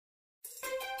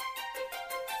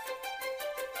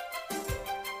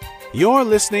You're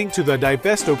listening to the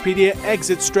Divestopedia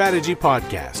Exit Strategy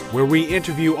Podcast, where we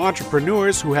interview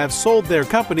entrepreneurs who have sold their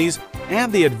companies and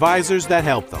the advisors that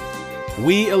help them.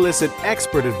 We elicit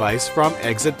expert advice from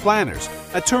exit planners,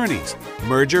 attorneys,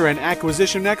 merger and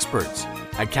acquisition experts,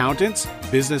 accountants,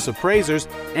 business appraisers,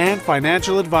 and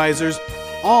financial advisors,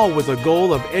 all with the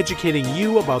goal of educating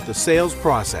you about the sales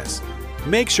process.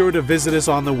 Make sure to visit us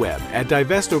on the web at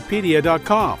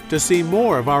divestopedia.com to see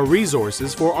more of our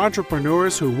resources for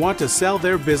entrepreneurs who want to sell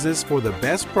their business for the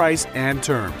best price and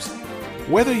terms.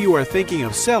 Whether you are thinking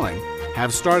of selling,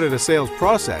 have started a sales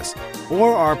process,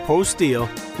 or are post-deal,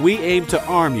 we aim to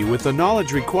arm you with the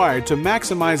knowledge required to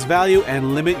maximize value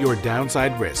and limit your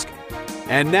downside risk.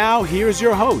 And now, here's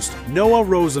your host, Noah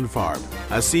Rosenfarb,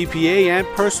 a CPA and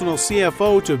personal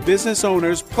CFO to business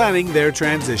owners planning their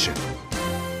transition.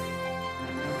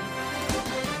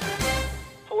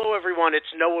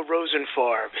 It's Noah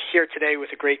Rosenfarb here today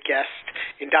with a great guest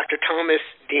in Dr. Thomas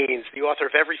Deans, the author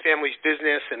of Every Family's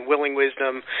Business and Willing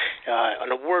Wisdom, an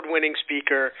award-winning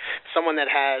speaker, someone that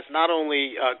has not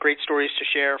only great stories to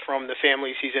share from the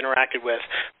families he's interacted with,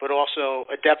 but also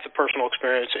a depth of personal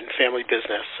experience in family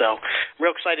business. So I'm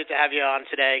real excited to have you on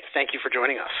today. Thank you for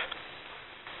joining us.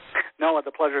 Noah,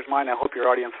 the pleasure is mine. I hope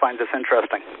your audience finds this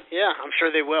interesting. Yeah, I'm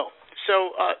sure they will.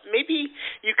 So maybe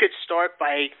you could start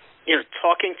by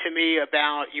talking to me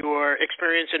about your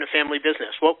experience in a family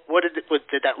business. What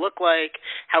did that look like?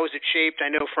 How was it shaped? I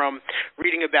know from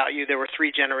reading about you, there were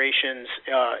 3 generations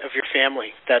of your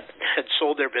family that had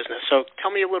sold their business. So tell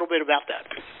me a little bit about that.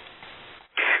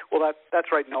 Well, that's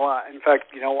right, Noah. In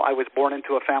fact, I was born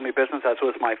into a family business, as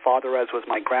was my father, as was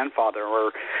my grandfather.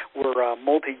 We're a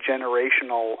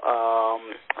multi-generational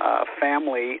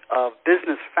family of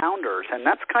business founders, and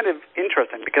that's kind of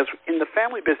interesting because in the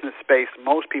family business space,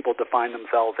 most people define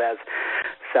themselves as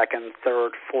second,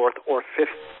 third, fourth, or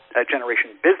fifth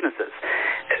generation businesses.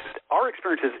 Our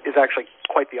experience is actually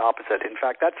quite the opposite. In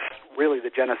fact, that's really the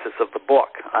genesis of the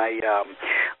book.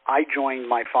 I joined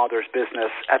my father's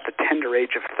business at the tender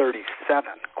age of 37,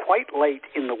 quite late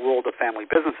in the world of family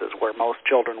businesses, where most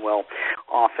children will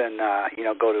often,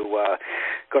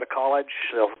 go to college.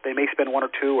 They may spend 1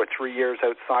 or 2 or 3 years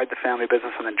outside the family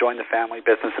business and then join the family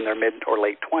business in their mid or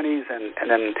late 20s,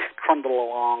 and then trundle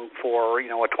along for a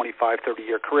 25,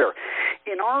 30-year career.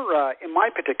 In my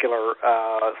particular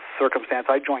circumstance,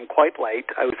 I joined quite late.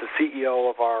 I was the CEO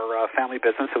of our family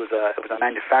business. It was a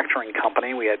manufacturing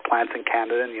company. We had plants in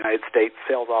Canada and the United States,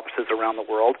 sales offices around the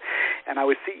world, and I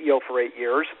was CEO for 8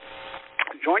 years.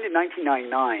 Joined in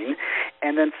 1999,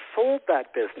 and then sold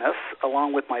that business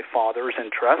along with my father's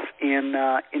interests in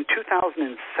 2007.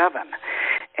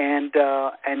 And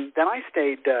then I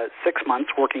stayed 6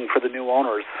 months working for the new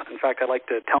owners. In fact, I like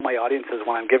to tell my audiences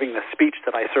when I'm giving this speech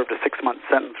that I served a 6-month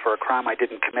sentence for a crime I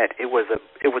didn't commit. It was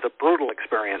a brutal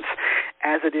experience,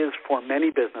 as it is for many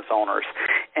business owners.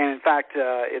 And in fact,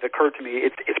 it occurred to me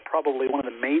it's probably one of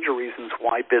the major reasons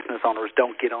why business owners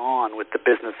don't get on with the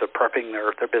business of prepping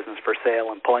their business for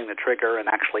sale and pulling the trigger and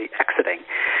actually exiting.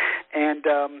 And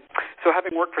so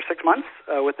having worked for 6 months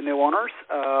with the new owners,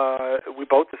 we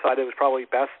both decided it was probably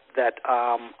best that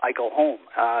I go home.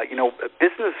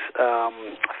 Business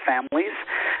families,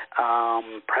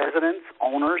 presidents,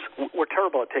 owners, we're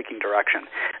terrible at taking direction.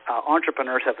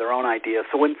 Entrepreneurs have their own ideas.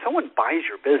 So when someone buys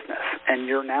your business and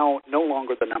you're now no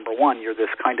longer the number one, you're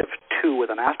this kind of 2 with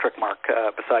an asterisk mark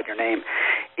beside your name,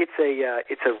 it's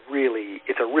a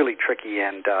really tricky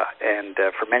and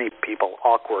for many people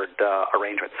awkward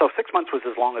arrangement. So 6 months was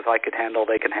as long as I could handle,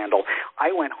 they could handle.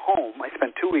 I went home. I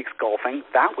spent 2 weeks golfing.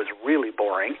 That was really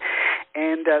boring.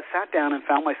 And sat down and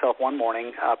found myself one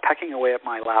morning pecking away at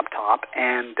my laptop,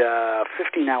 and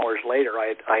 15 hours later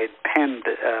I had penned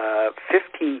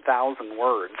 15,000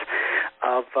 words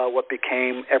of what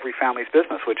became Every Family's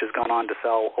Business, which has gone on to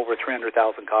sell over 300,000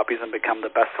 copies and become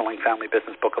the best-selling family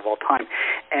business book of all time.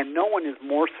 And no one is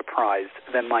more surprised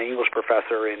than my English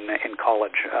professor in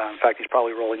college. In fact, he's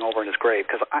probably rolling over in his grave,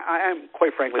 because I am,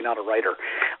 quite frankly, not a writer.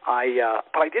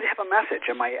 But I did have a message,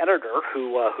 and my editor,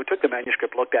 who took the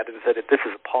manuscript, looked at it and said, "This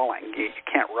is appalling. You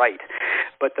can't write."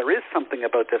 But there is something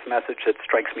about this message that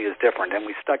strikes me as different, and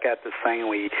we stuck at this thing.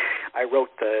 I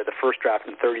wrote the first draft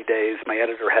in 30 days. My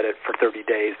editor had it for 30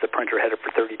 days. The printer had it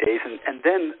for 30 days, and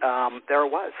then there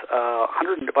it was.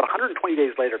 About 120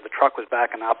 days later, the truck was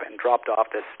backing up and dropped off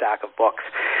this stack of books,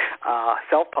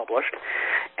 self-published.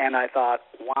 And I thought,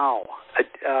 wow,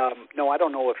 no, I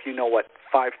don't know if you know what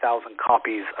 5,000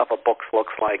 copies of a book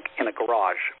looks like in a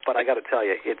garage, but I got to tell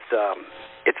you,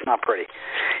 it's not pretty.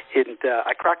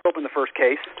 I cracked open the first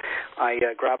case. I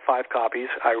grabbed 5 copies.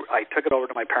 I took it over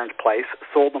to my parents' place,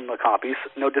 sold them the copies,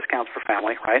 no discounts for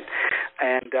family, right?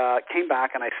 And came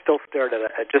back, and I still stared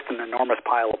at just an enormous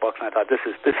pile of books, and I thought, this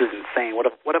is insane. What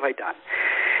have I done?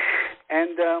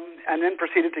 And then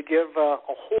proceeded to give a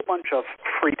whole bunch of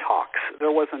free talks.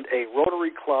 There wasn't a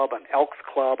Rotary Club, an Elks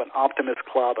Club, an Optimist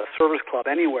Club, a Service Club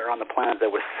anywhere on the planet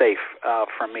that was safe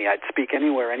from me. I'd speak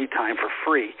anywhere, anytime for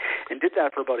free, and did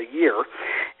that for about a year,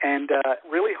 and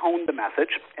really honed the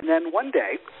message. And then one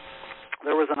day,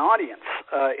 there was an audience,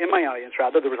 in my audience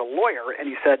rather, there was a lawyer, and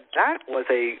he said, that was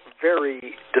a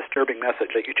very disturbing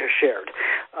message that you just shared.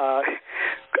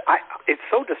 It's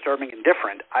so disturbing and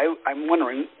different. I'm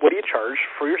wondering, what do you charge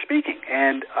for your speaking?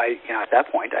 And at that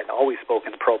point, I'd always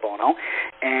spoken pro bono,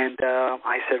 and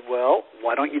I said, well,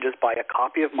 why don't you just buy a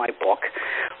copy of my book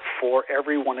for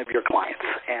every one of your clients,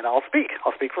 and I'll speak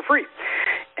for free.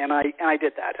 And I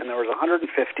did that, and there was 150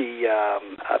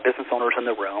 business owners in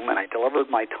the room, and I delivered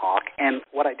my talk. And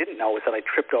what I didn't know is that I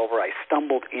tripped over. I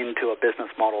stumbled into a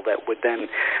business model that would then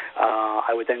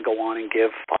I would then go on and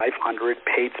give 500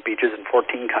 paid speeches in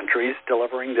 14 countries,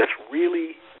 delivering this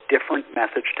really different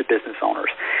message to business owners.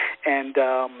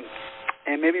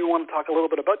 And maybe we want to talk a little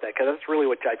bit about that, because that's really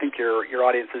what I think your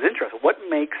audience is interested in. What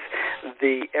makes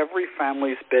the Every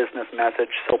Family's Business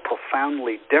message so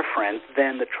profoundly different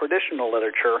than the traditional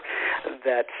literature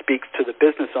that speaks to the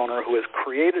business owner who has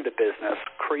created a business,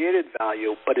 created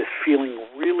value, but is feeling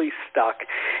really stuck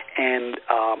and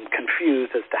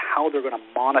confused as to how they're going to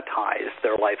monetize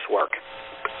their life's work?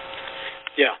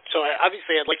 Yeah, so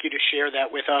obviously I'd like you to share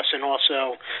that with us, and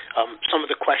also some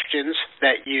of the questions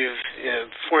that you've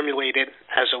formulated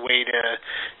as a way to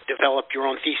develop your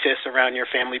own thesis around your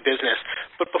family business.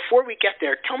 But before we get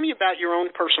there, tell me about your own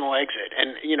personal exit.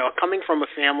 And, coming from a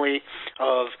family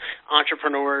of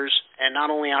entrepreneurs, and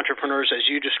not only entrepreneurs as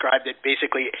you described it,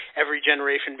 basically every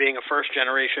generation being a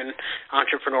first-generation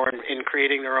entrepreneur in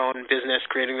creating their own business,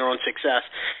 creating their own success,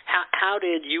 how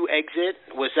did you exit?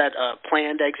 Was that a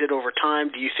planned exit over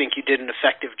time? Do you think you did an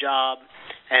effective job?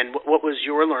 And what was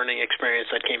your learning experience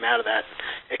that came out of that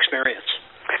experience?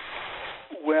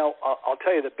 Well, I'll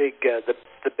tell you the big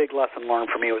lesson learned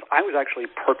for me was I was actually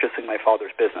purchasing my father's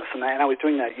business, and I was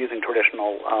doing that using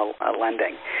traditional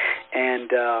lending. And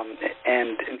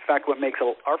in fact, what makes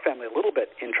our family a little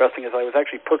bit interesting is I was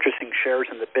actually purchasing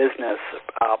shares in the business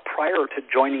prior to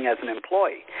joining as an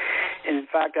employee. And in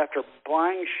fact, after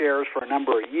buying shares for a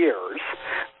number of years,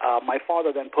 my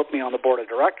father then put me on the board of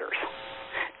directors.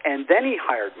 And then he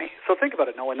hired me. So think about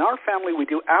it. Now, in our family, we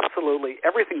do absolutely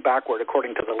everything backward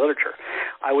according to the literature.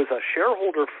 I was a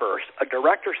shareholder first, a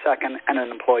director second, and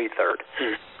an employee third.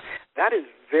 That is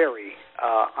very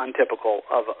untypical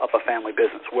of a family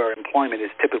business, where employment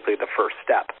is typically the first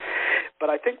step.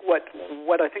 But I think what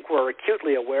I think we're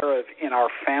acutely aware of in our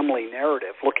family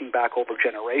narrative, looking back over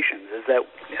generations, is that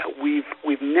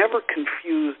we've never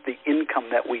confused the income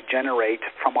that we generate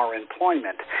from our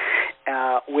employment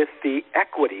with the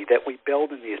equity that we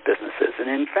build in these businesses. And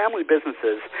in family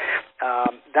businesses,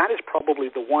 that is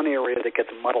probably the one area that gets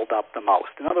muddled up the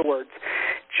most. In other words,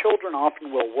 children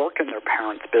often will work in their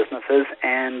parents' businesses,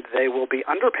 and they will be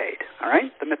underpaid, all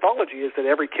right? The mythology is that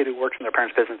every kid who works in their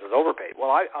parents' business is overpaid. Well,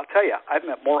 I'll tell you, I've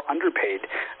met more underpaid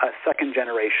second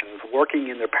generations working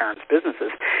in their parents'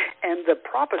 businesses, and the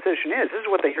proposition is, this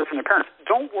is what they hear from their parents,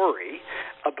 don't worry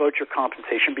about your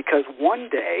compensation, because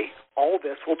one day all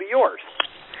this will be yours.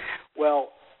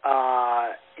 Well,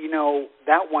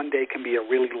 that one day can be a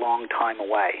really long time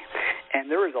away. And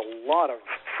there is a lot of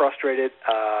frustrated,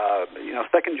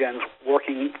 second gens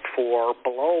working for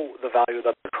below the value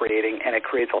that they're creating, and it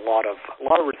creates a lot of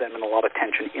resentment, a lot of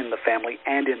tension in the family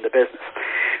and in the business.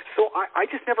 So I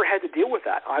just never had to deal with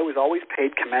that. I was always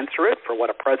paid commensurate for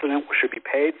what a president should be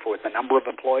paid for the number of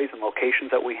employees and locations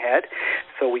that we had.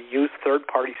 So we used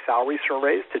third-party salary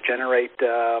surveys to generate,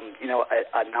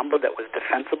 a number that was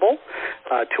defensible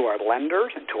to our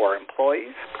lenders and to our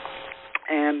employees.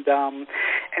 And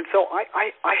so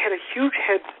I had a huge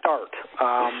head start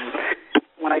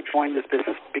when I joined this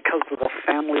business because of the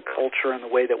family culture and the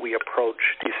way that we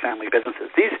approach these family businesses.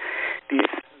 These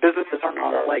businesses are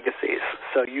not legacies.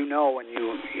 So and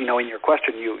in your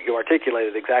question, you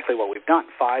articulated exactly what we've done.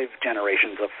 5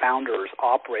 generations of founders,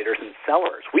 operators, and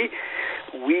sellers. We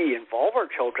involve our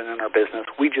children in our business.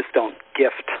 We just don't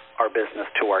gift our business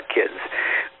to our kids.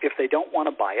 if they don't want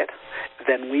to buy it,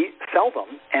 then we sell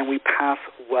them and we pass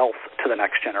wealth to the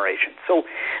next generation. So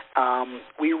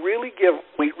we really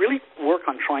work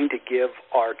on trying to give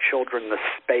our children the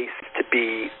space to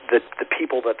be the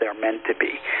people that they're meant to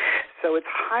be. So it's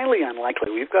highly unlikely.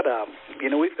 We've got a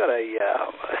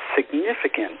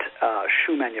significant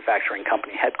shoe manufacturing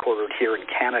company headquartered here in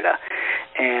Canada,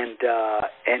 and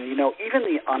even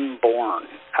the unborn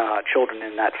children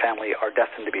in that family are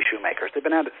destined to be shoemakers. They've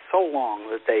been at it so long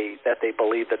that they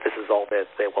believe that this is all that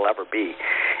they will ever be,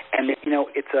 and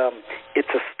it's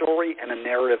a story and a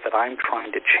narrative that I'm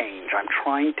trying to change. I'm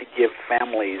trying to give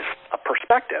families a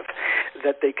perspective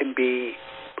that they can be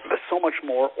so much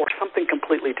more or something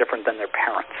completely different than their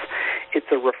parents. It's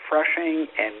a refreshing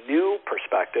and new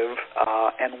perspective,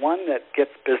 and one that gets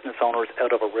business owners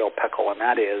out of a real pickle, and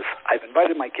that is, I've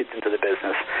invited my kids into the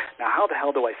business. Now, how the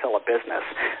hell do I sell a business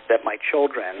that my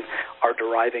children are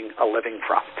deriving a living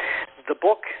from? The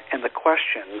book and the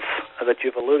questions that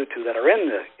you've alluded to that are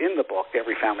in the book,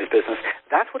 Every Family's Business,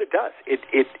 that's what it does.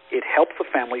 It helps the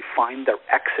family find their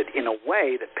exit in a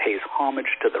way that pays homage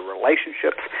to the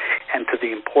relationships and to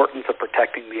the importance of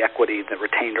protecting the equity, the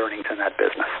retained earnings in that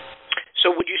business.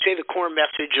 So would you say the core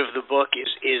message of the book is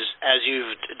as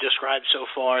you've described so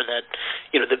far, that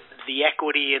the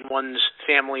equity in one's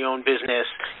family-owned business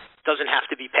doesn't have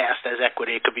to be passed as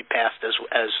equity; it could be passed as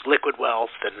liquid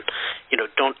wealth, and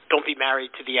don't be married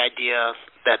to the idea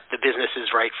that the business is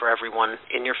right for everyone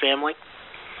in your family?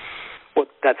 Well,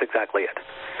 that's exactly it.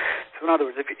 So in other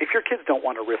words, if your kids don't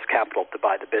want to risk capital to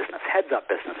buy the business, heads up,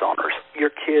 business owners,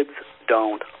 your kids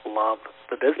don't love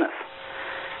the business.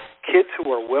 Kids who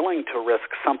are willing to risk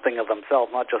something of themselves,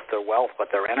 not just their wealth,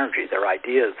 but their energy, their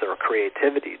ideas, their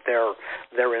creativity, their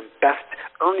best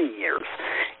earning years,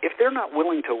 if they're not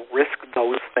willing to risk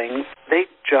those things, they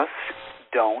just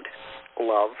don't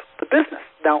love the business.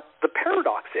 Now, the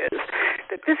paradox is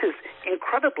that this is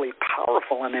incredibly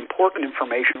powerful and important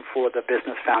information for the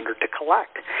business founder to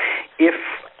collect. If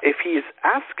he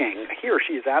or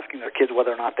she is asking their kids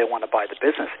whether or not they want to buy the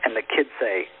business, and the kids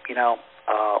say,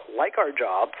 like our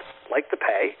jobs, like the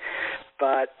pay,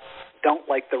 but don't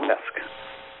like the risk.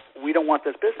 We don't want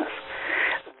this business.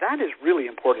 That is really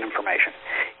important information.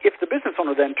 If the business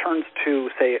owner then turns to,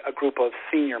 say, a group of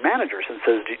senior managers and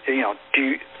says, do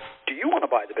you want to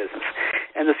buy the business?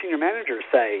 And the senior managers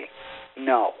say,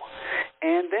 no.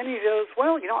 And then he goes,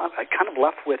 well, I'm kind of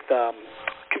left with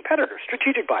competitors,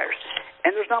 strategic buyers,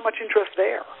 and there's not much interest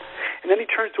there. And then he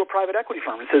turns to a private equity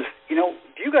firm and says,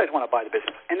 do you guys want to buy the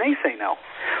business? And they say no.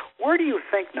 Where do you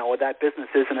think, Noah, that business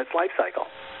is in its life cycle?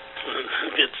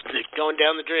 It's going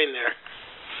down the drain there.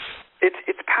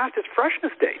 It's past its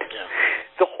freshness date. Yeah.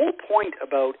 The whole point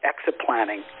about exit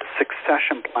planning,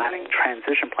 succession planning,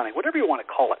 transition planning, whatever you want to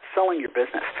call it, selling your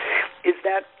business, is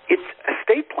that it's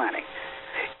estate planning.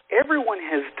 Everyone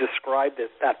has described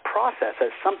that process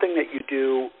as something that you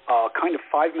do kind of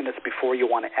 5 minutes before you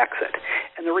want to exit.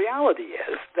 And the reality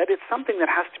is that it's something that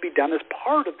has to be done as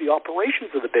part of the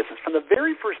operations of the business. From the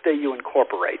very first day you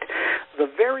incorporate,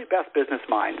 the very best business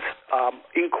minds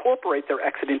incorporate their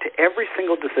exit into every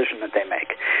single decision that they make.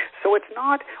 So it's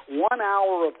not 1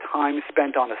 hour of time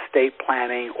spent on estate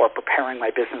planning or preparing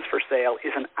my business for sale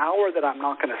is an hour that I'm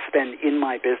not going to spend in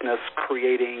my business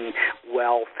creating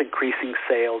wealth, increasing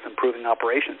sales, improving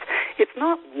operations. It's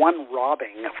not one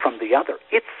robbing from the other.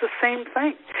 It's the same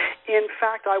thing. In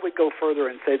fact, I would go further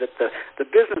and say that the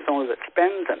business owner that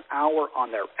spends an hour on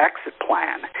their exit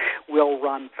plan will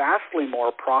run vastly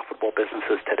more profitable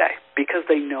businesses today because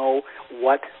they know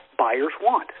what buyers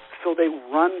want. So they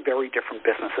run very different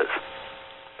businesses.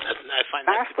 I find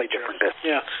that vastly different businesses.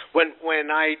 Yeah.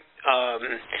 When I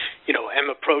am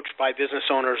approached by business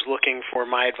owners looking for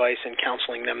my advice and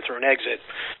counseling them through an exit,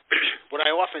 what I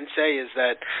often say is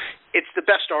that it's the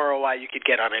best ROI you could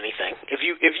get on anything. If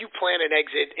you plan an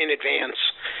exit in advance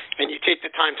and you take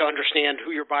the time to understand who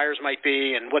your buyers might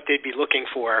be and what they'd be looking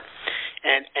for,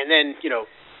 and then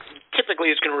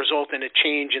typically it's going to result in a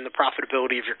change in the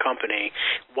profitability of your company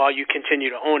while you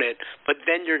continue to own it, but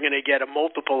then you're going to get a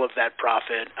multiple of that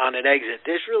profit on an exit.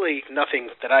 There's really nothing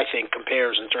that I think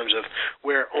compares in terms of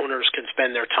where owners can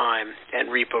spend their time and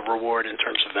reap a reward in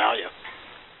terms of value.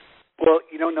 Well,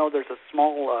 there's a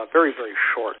small, very, very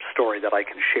short story that I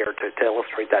can share to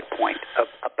illustrate that point.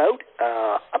 About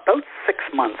 6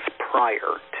 months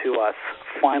prior to us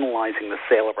finalizing the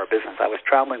sale of our business, I was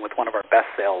traveling with one of our best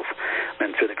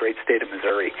salesmen through the great state of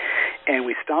Missouri, and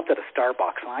we stopped at a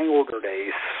Starbucks, and I ordered a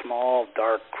small,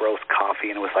 dark, gross coffee,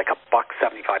 and it was like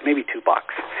 $1.75, maybe $2.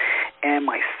 And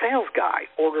my sales guy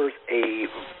orders a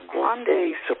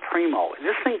grande, Primo.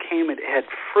 This thing came, it had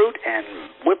fruit and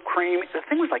whipped cream. The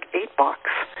thing was like $8.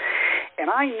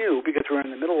 And I knew, because we were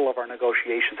in the middle of our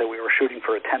negotiations, that we were shooting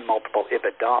for a 10 multiple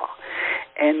EBITDA.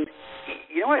 And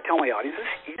you know what I tell my audiences?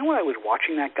 You know what I was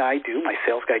watching that guy do, my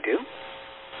sales guy do?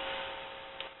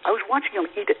 I was watching him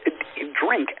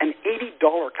drink an $80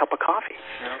 cup of coffee,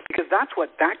 because that's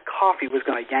what that coffee was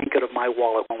going to yank out of my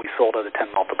wallet when we sold at a 10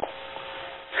 multiple.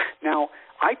 Now,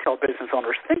 I tell business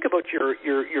owners, think about your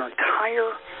entire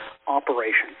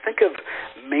operation. Think of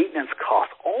maintenance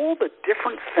costs, all the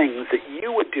different things that you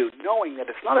would do, knowing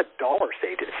that it's not $1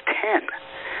 saved, it's 10.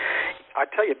 I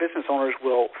tell you, business owners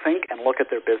will think and look at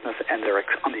their business and their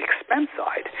on the expense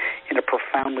side in a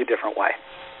profoundly different way.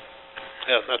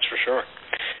 Yeah, that's for sure.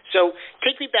 So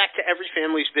take me back to Every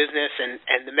Family's Business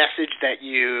and the message that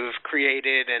you've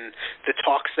created and the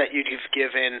talks that you've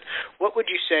given. What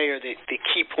would you say are the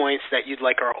key points that you'd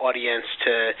like our audience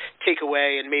to take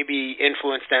away and maybe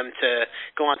influence them to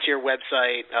go onto your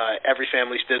website,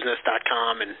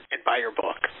 everyfamiliesbusiness.com, and buy your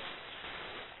book?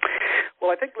 Well,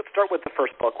 I think let's start with the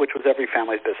first book, which was Every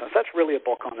Family's Business. That's really a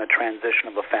book on the transition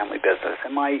of a family business.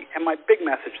 And my big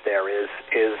message there is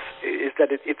that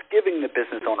it's giving the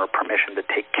business owner permission to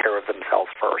take care of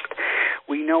themselves first.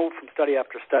 We know from study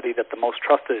after study that the most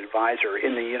trusted advisor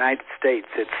in the United States,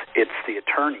 it's the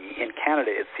attorney. In Canada,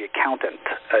 it's the accountant.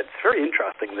 It's very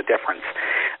interesting, the difference.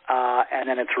 And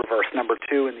then it's reversed. Number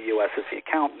 2 in the U.S. is the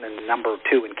accountant, and number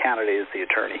 2 in Canada is the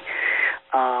attorney.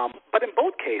 But in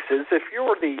both cases, if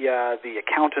you're the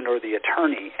accountant or the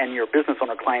attorney and your business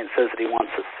owner client says that he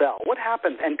wants to sell, what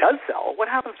happens, and does sell,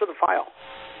 what happens to the file?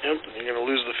 Yep, you're going to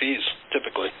lose the fees,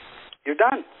 typically. You're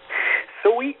done. So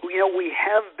we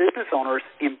have business owners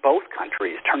in both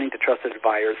countries turning to trusted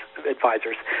advisors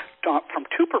from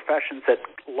two professions that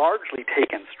largely take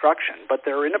instruction, but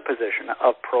they're in a position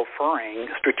of preferring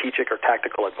strategic or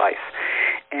tactical advice.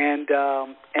 And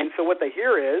so what they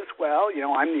hear is, well,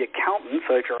 I'm the accountant,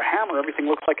 so if you're a hammer, everything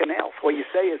looks like a nail. So what you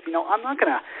say is, I'm not going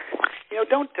to,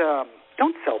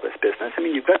 don't sell this business. I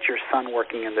mean, you've got your son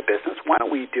working in the business. Why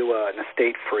don't we do an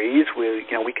estate freeze?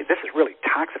 This is really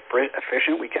tax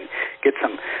efficient. We can get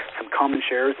some common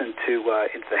shares into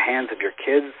the hands of your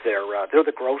kids. They're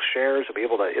the gross shares. It'll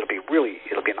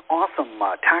be an awesome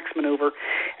tax maneuver.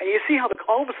 And you see how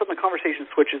all of a sudden the conversation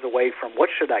switches away from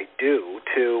what should I do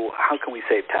to how can we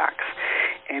save tax.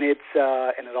 And it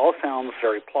all sounds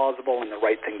very plausible and the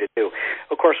right thing to do.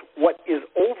 Of course, what is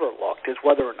overlooked is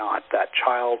whether or not that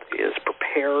child is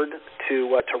prepared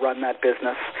to run that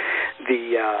business.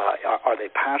 Are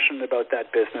they passionate about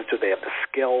that business? Do they have the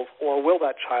skills? Or will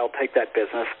that child take that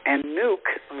business and nuke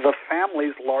the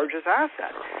family's largest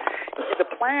asset? The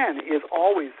plan is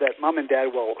always that mom and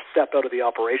dad will step out of the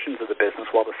operations of the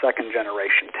business while the second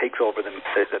generation takes over the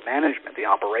management, the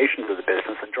operations of the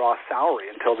business, and draw a salary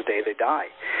until the day they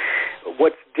die.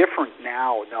 What's different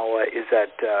now, Noah, is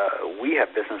that we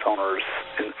have business owners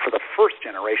for the first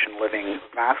generation living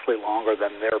vastly longer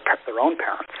than their own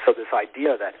parents. So this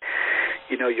idea that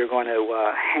you're going to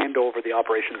hand over the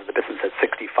operations of the business at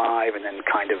 65 and then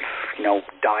kind of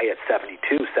die at 72,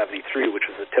 73, which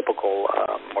was a typical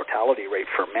mortality rate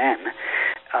for men.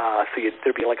 So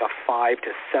there'd be like a 5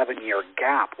 to 7 year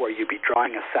gap where you'd be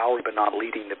drawing a salary but not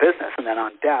leading the business, and then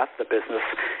on death, the business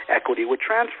equity would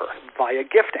transfer via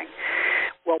gifting.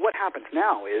 Well, what happens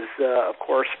now is, of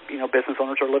course, business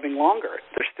owners are living longer.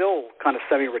 They're still kind of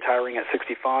semi-retiring at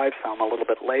 65, some a little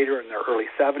bit later in their early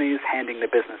 70s, handing the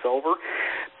business over.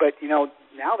 But,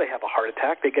 now they have a heart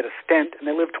attack, they get a stent, and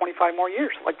they live 25 more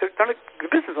years. Like, the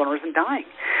business owner isn't dying.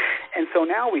 And so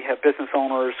now we have business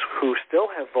owners who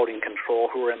still have voting control,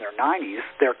 who are in their 90s,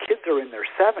 their kids are in their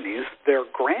 70s, their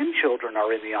grandchildren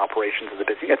are in the operations of the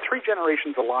business. You got 3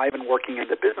 generations alive and working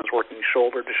in the business, working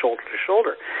shoulder to shoulder to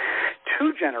shoulder.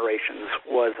 2 generations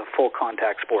was a full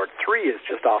contact sport. 3 is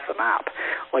just off the map.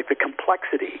 Like the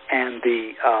complexity and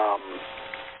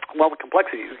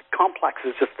complex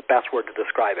is just the best word to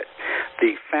describe it.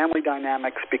 The family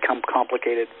dynamics become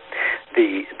complicated.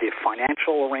 The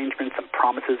financial arrangements and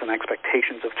promises and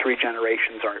expectations of 3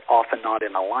 generations are often not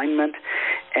in alignment,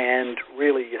 and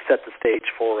really you set the stage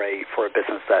for a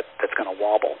business that's going to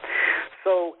wobble.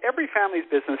 So Every Family's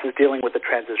Business is dealing with the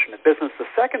transition of business. The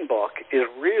second book is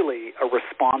really a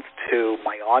response to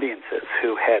my audiences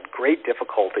who had great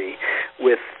difficulty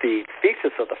with the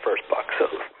thesis of the first book. So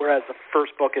whereas the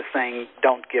first book is saying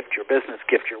don't gift your business,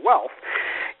 gift your wealth,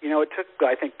 it took,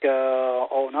 I think,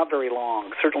 not very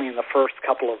long, certainly in the first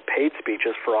couple of paid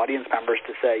speeches for audience members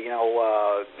to say,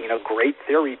 great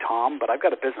theory, Tom, but I've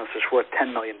got a business that's worth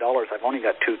 $10 million. I've only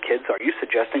got 2 kids. Are you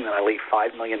suggesting that I leave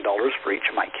 $5 million for each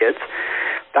of my kids?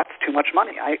 That's too much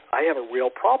money. I have a real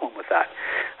problem with that.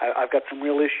 I've got some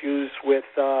real issues with,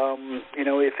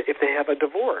 if they have a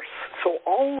divorce. So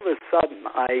all of a sudden,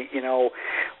 I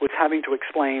was having to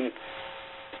explain,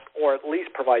 or at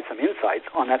least provide some insights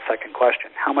on that second question: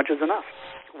 how much is enough?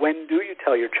 When do you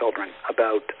tell your children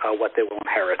about what they will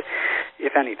inherit,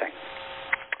 if anything?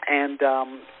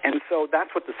 And so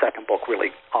that's what the second book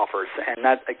really offers, and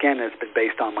that again has been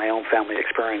based on my own family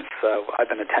experience. I've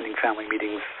been attending family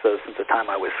meetings since the time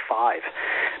I was 5,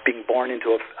 being born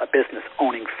into a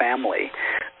business-owning family.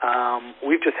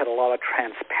 We've just had a lot of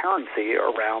transparency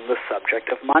around the subject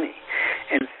of money,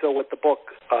 and so what the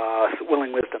book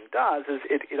Willing Wisdom does is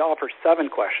it offers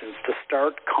 7 questions to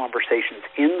start conversations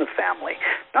in the family,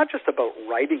 not just about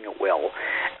writing a will,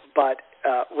 but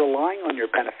relying on your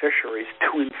beneficiaries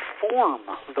to inform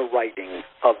the writing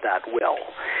of that will.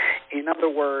 In other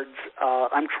words,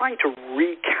 I'm trying to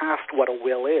recast what a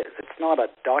will is. It's not a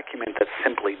document that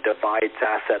simply divides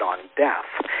asset on death.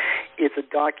 It's a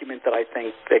document that I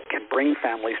think that can bring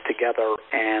families together,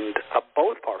 and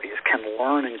both parties can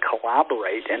learn and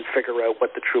collaborate and figure out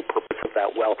what the true purpose of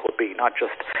that wealth will be, not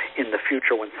just in the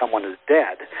future when someone is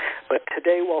dead, but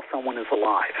today while someone is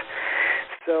alive.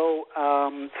 So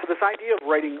this idea of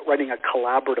writing a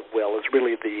collaborative will is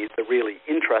really the really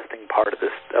interesting part of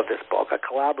this book. A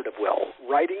collaborative will,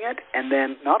 writing it, and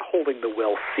then not holding the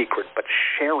will secret, but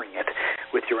sharing it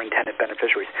with your intended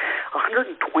beneficiaries.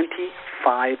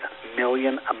 125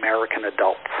 million American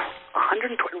adults.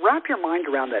 Wrap your mind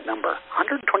around that number.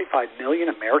 125 million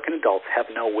American adults have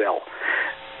no will.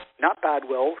 Not bad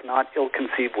wills, not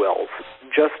ill-conceived wills,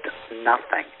 just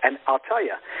nothing. And I'll tell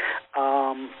you,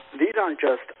 these aren't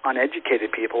just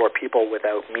uneducated people or people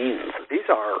without means. These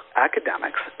are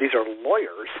academics. These are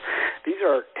lawyers. These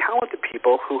are talented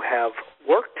people who have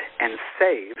worked and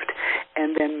saved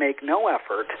and then make no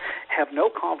effort, have no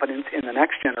confidence in the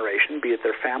next generation, be it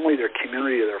their family, their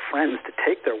community, or their friends, to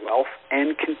take their wealth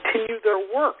and continue their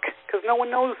work because no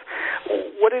one knows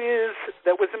what it is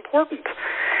that was important.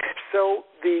 So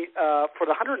for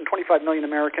the 125 million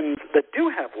Americans that do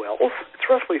have wills, it's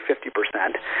roughly 50%.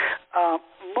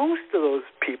 Most of those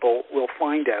people will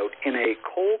find out in a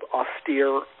cold,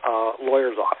 austere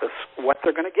lawyer's office what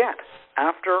they're going to get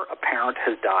after a parent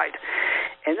has died.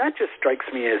 And that just strikes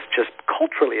me as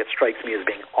culturally, it strikes me as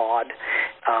being odd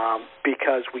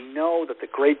because we know that the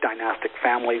great dynastic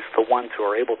families, the ones who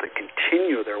are able to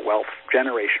continue their wealth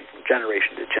generation from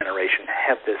generation to generation,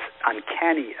 have this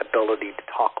uncanny ability to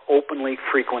talk openly,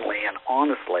 frequently, and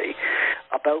honestly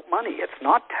about money. It's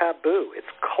not taboo. It's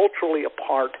culturally a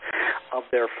part of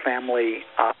their family.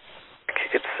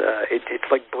 It's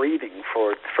like breathing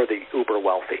for the uber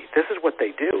wealthy. This is what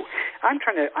they do. I'm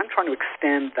trying to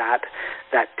extend that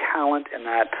talent and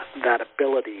that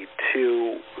ability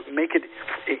to make it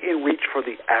in reach for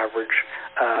the average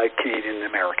Canadian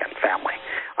American family.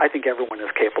 I think everyone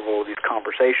is capable of these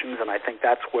conversations, and I think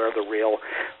that's where the real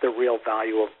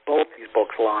value of both these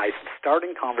books lies: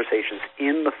 starting conversations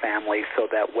in the family so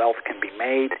that wealth can be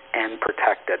made and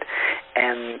protected,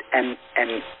 and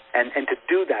to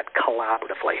do that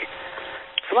collaboratively.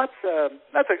 So that's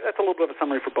a little bit of a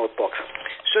summary for both books.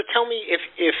 So tell me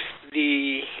if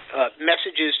the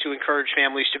message is to encourage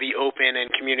families to be open and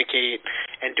communicate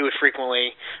and do it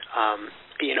frequently,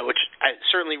 which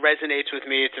certainly resonates with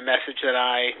me. It's a message that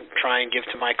I try and give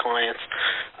to my clients.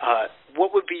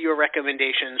 What would be your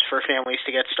recommendations for families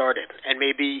to get started? And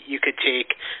maybe you could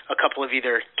take a couple of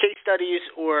either case studies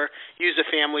or use a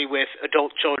family with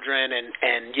adult children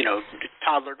and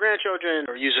toddler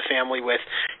grandchildren, or use a family with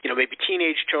maybe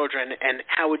teenage children. And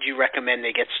how would you recommend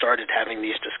they get started having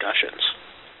these discussions?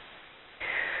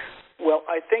 Well,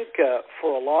 I think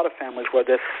for a lot of families where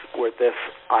this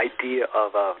idea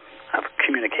of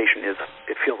communication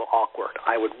it feels awkward,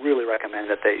 I would really recommend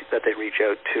that they reach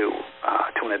out to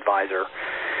an advisor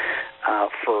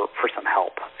for some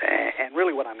help. And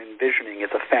really, what I'm envisioning is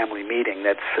a family meeting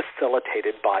that's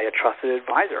facilitated by a trusted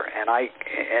advisor.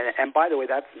 And by the way,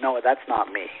 that's not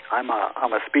me. I'm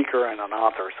a speaker and an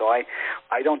author, so I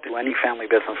don't do any family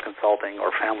business consulting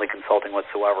or family consulting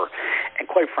whatsoever. And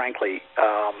quite frankly,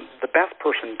 the best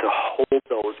person to hold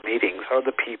those meetings are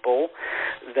the people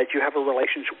that you have a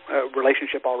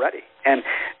relationship already. And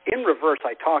in reverse,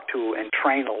 I talk to and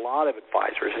train a lot of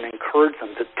advisors and encourage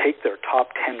them to take their top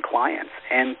 10 clients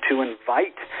and to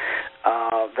invite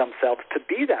themselves to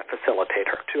be that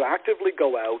facilitator, to actively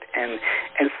go out and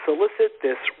solicit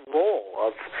this role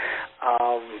of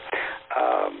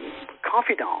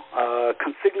confidant,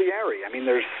 consigliere. I mean,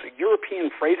 there's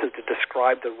European phrases to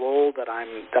describe the role that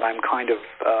I'm kind of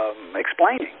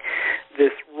explaining.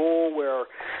 This role where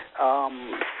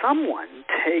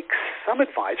some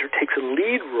advisor takes a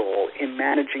lead role in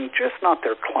managing just not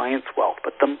their clients' wealth,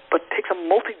 but takes a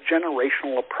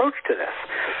multi-generational approach to this.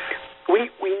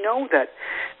 We know that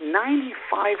 95%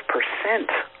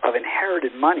 of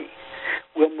inherited money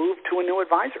will move to a new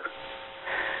advisor,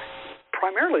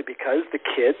 primarily because the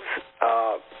kids,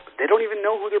 they don't even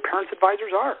know who their parents'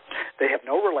 advisors are. They have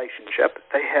no relationship.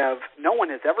 No one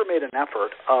has ever made an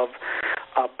effort of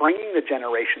bringing the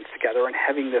generations together and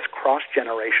having this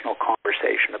cross-generational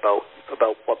conversation about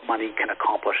what money can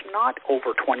accomplish, not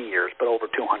over 20 years, but over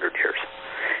 200 years.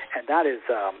 And that is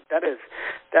a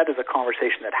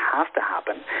conversation that has to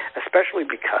happen, especially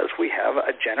because we have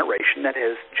a generation that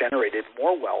has generated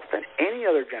more wealth than any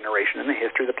other generation in the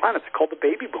history of the planet. It's called the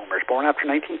baby boomers, born after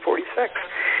 1946.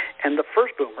 And the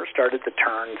first boomers started to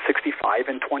turn 65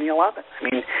 in 2011. I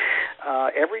mean,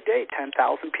 every day 10,000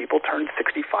 people turn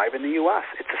 65 in the U.S.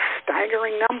 It's a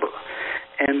staggering number.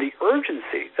 And the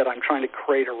urgency that I'm trying to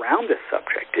create around this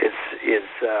subject is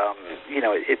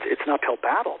it's an uphill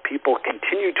battle. People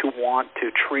continue to want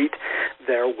to treat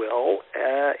their will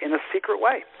in a secret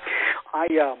way. I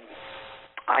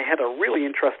had a really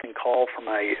interesting call from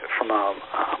a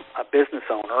business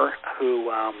owner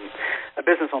a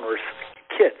business owner's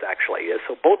kids, actually.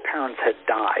 So both parents had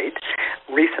died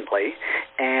recently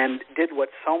and did what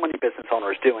so many business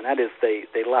owners do, and that is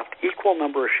they left equal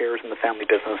number of shares in the family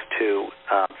business to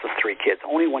the three kids.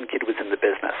 Only one kid was in the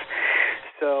business.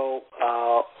 So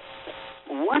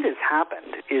what has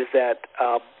happened is that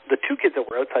the two kids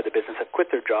that were outside the business have quit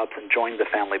their jobs and joined the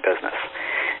family business.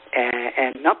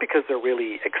 And not because they're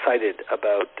really excited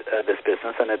about this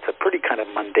business, and it's a pretty kind of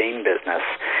mundane business.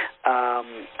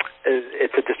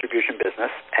 It's a distribution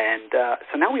business. And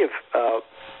so now we have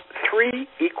three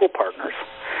equal partners.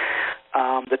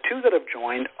 The two that have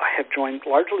joined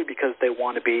largely because they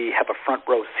want to have a front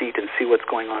row seat and see what's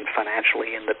going on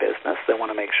financially in the business. They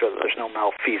want to make sure that there's no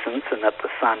malfeasance and that the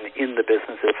son in the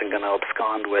business isn't going to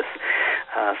abscond with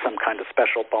some kind of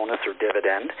special bonus or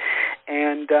dividend.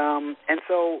 And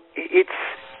so it's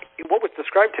what was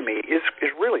described to me is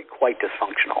really quite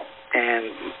dysfunctional.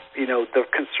 And the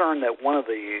concern that one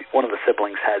of the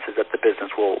siblings has is that the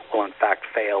business will in fact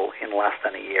fail in less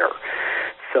than a year.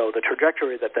 So the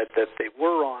trajectory that they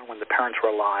were on when the parents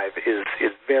were alive is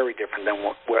very different than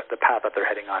the path that they're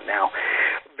heading on now.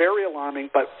 Very alarming,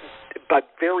 but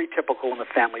very typical in the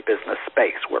family business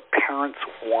space, where parents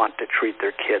want to treat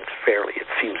their kids fairly. It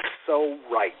seems so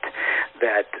right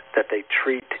that they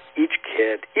treat each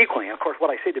kid equally. And of course,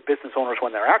 what I say to business owners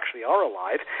when they actually are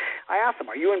alive, I ask them,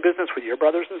 "Are you in business with your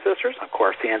brothers and sisters?" Of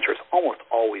course, the answer is almost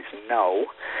always no.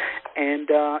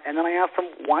 And then I ask them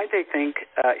why they think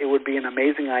it would be an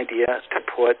amazing idea to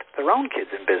put their own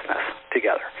kids in business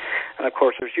together. And of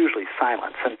course, there's usually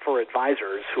silence. And for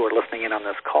advisors who are listening in on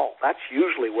this call, that's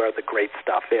usually where the great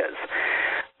stuff is.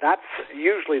 That's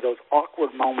usually those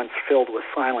awkward moments filled with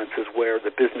silence is where the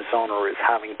business owner is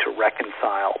having to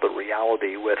reconcile the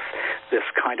reality with this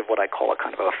kind of what I call a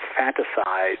kind of a fantasy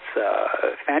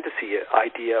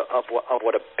idea of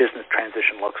what a business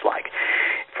transition looks like.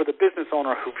 For the business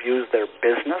owner who views their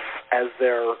business as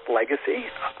their legacy,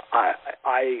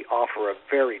 I offer a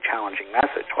very challenging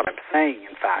message. What I'm saying,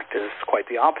 in fact, is quite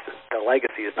the opposite. The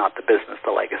legacy is not the business.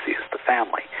 The legacy is the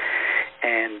family.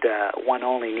 And one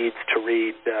only needs to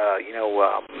read,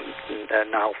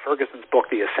 Niall Ferguson's book,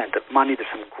 The Ascent of Money. There's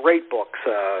some great books.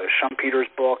 Schumpeter's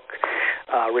book,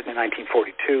 written in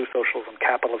 1942, Socialism,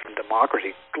 Capitalism,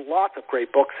 Democracy. Lots of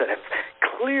great books that have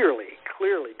clearly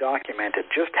documented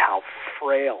just how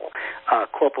frail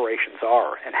corporations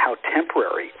are and how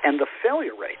temporary, and the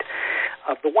failure rate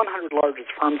of the 100 largest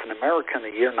firms in America in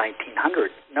the year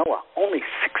 1900, Noah, only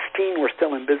 16 were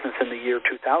still in business in the year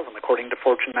 2000, according to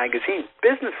Fortune magazine.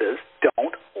 Businesses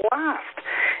don't last,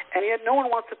 and yet no one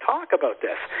wants to talk about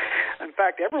this. In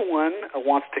fact, everyone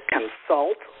wants to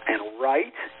consult and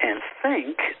write and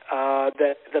think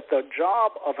that the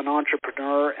job of an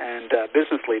entrepreneur and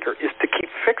business leader is to keep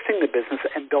fixing the business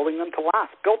and building them to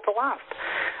last, built to last.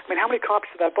 I mean, how many copies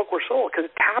of that book were sold? Because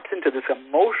it taps into this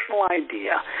emotional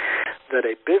idea that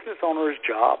a business owner's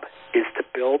job is to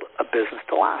build a business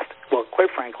to last. Well, quite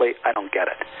frankly, I don't get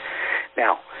it.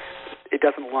 Now, it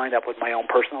doesn't line up with my own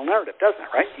personal narrative, doesn't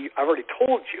it, right? I've already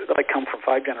told you that I come from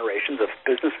 5 generations of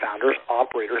business founders,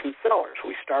 operators, and sellers.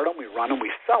 We start them, we run them,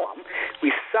 we sell them.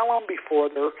 We sell them before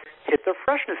they hit their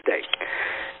freshness date.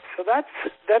 So that's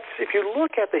if you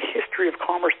look at the history of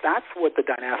commerce, that's what the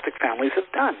dynastic families have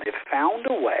done. They've found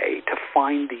a way to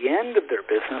find the end of their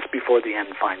business before the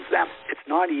end finds them. It's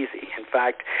not easy. In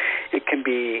fact,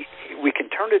 we can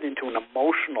turn it into an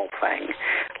emotional thing,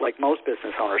 like most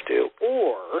business owners do,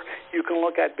 or you can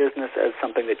look at business as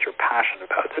something that you're passionate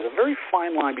about. There's a very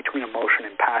fine line between emotion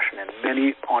and passion, and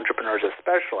many entrepreneurs,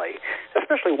 especially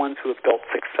ones who have built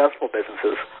successful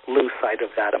businesses, lose sight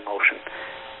of that emotion.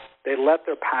 They let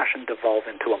their passion devolve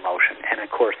into emotion, and of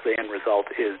course the end result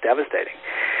is devastating.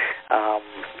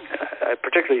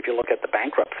 Particularly if you look at the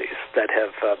bankruptcies that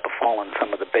have befallen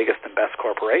some of the biggest and best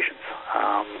corporations.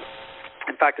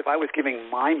 In fact, if I was giving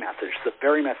my message, the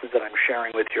very message that I'm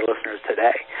sharing with your listeners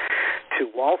today, to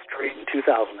Wall Street in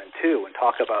 2002 and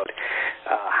talk about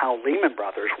how Lehman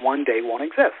Brothers one day won't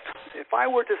exist. If I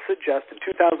were to suggest in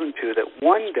 2002 that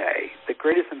one day the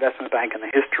greatest investment bank in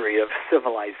the history of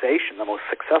civilization, the most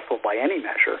successful by any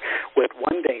measure, would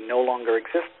one day no longer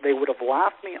exist, they would have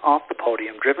laughed me off the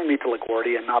podium, driven me to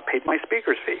LaGuardia, and not paid my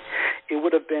speaker's fee. It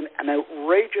would have been an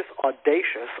outrageous,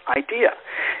 audacious idea.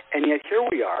 And yet here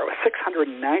we are, a $691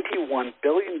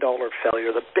 billion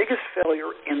failure, the biggest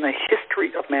failure in the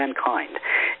history of mankind.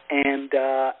 And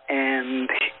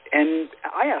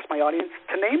I asked my audience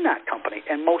to name that company,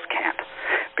 and most can't,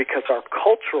 because our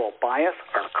cultural bias,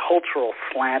 our cultural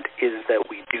slant is that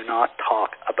we do not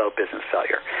talk about business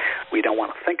failure. We don't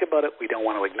want to think about it. We don't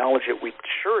want to acknowledge it. We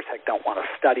sure as heck don't want to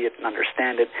study it and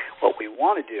understand it. What we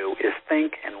want to do is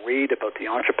think and read about the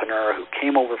entrepreneur who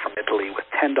came over from Italy with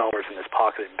 $10 in his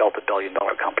pocket and built a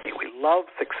billion-dollar company. We love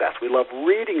success. We love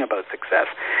reading about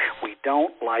success. We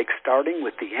don't like starting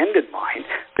with the end in mind,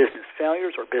 business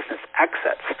failures or business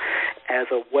exits, as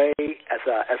a way, as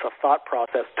a thought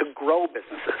process to grow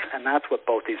businesses, and that's what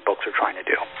both these books are trying to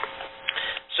do.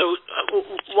 So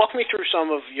walk me through some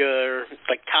of your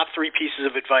top three pieces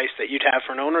of advice that you'd have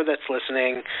for an owner that's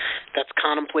listening, that's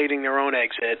contemplating their own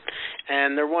exit,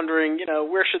 and they're wondering,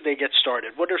 where should they get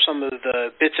started? What are some of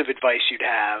the bits of advice you'd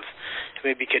have?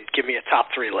 Maybe you could give me a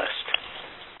top three list.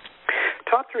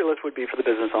 Top three list would be for the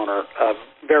business owner,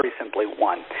 very simply,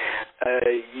 one,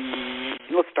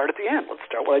 let's start at the end. Let's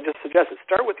start what I just suggested.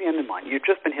 Start with the end in mind. You've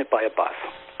just been hit by a bus.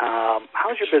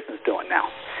 How's your business doing now?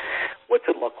 What's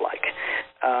it look like?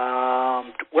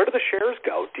 Where do the shares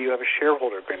go? Do you have a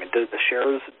shareholder agreement? Do the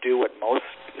shares do what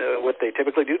they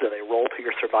typically do? Do they roll to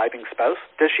your surviving spouse?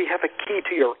 Does she have a key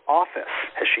to your office?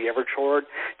 Has she ever chaired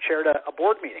a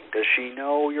board meeting? Does she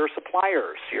know your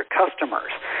suppliers, your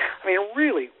customers? I mean,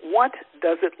 really, what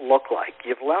does it look like?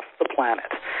 You've left the planet.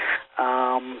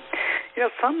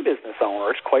 Some business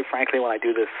owners, quite frankly, when I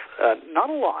do this, not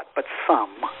a lot, but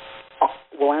some,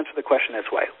 will answer the question this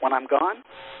way. When I'm gone,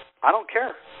 I don't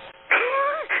care.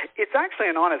 It's actually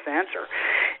an honest answer.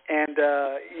 And,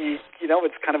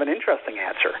 it's kind of an interesting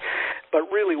answer. But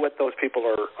really what those people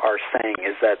are saying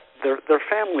is that their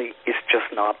family is just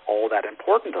not all that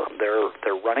important to them.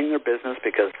 They're running their business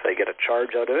because they get a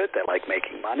charge out of it. They like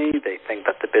making money. They think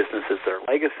that the business is their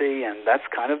legacy, and that's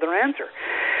kind of their answer.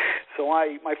 So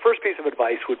my first piece of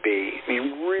advice would be,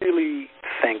 really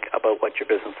think about what your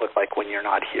business looks like when you're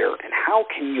not here, and how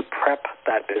can you prep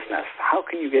that business? How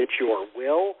can you get your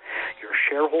will, your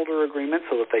shareholder agreement,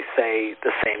 so that they say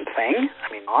the same thing?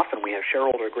 I mean, often we have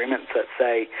shareholder agreements that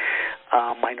say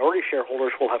minority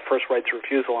shareholders will have first rights of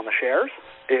refusal on the shares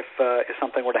if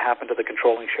something were to happen to the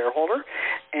controlling shareholder,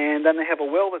 and then they have a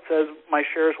will that says my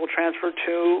shares will transfer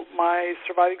to my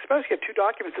surviving spouse. You have two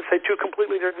documents that say two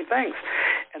completely different things,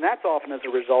 and that's often as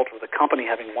a result of the company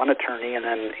having one attorney and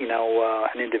then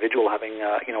an individual having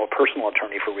a personal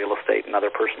attorney for real estate and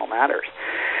other personal matters.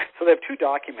 So they have two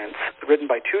documents written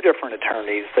by two different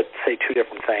attorneys that say two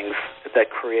different things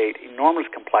that create enormous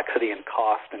complexity and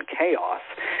cost and chaos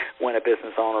when a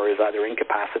business owner is either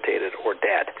incapacitated or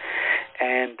dead.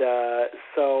 And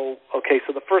so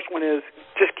the first one is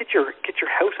just get your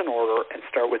house in order and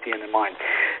start with the end in mind.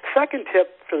 Second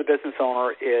tip for the business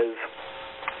owner is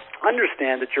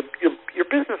understand that your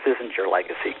business isn't your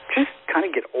legacy. Just kind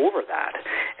of get over that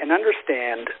and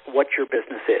understand what your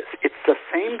business is. It's the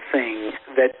same thing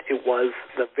that it was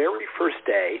the very first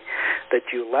day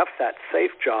that you left that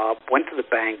safe job, went to the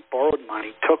bank, borrowed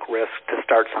money, took risks to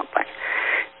start something.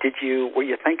 Were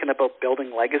you thinking about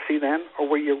building legacy then, or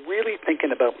were you really thinking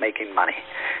about making money?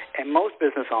 And most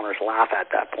business owners laugh at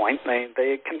that point.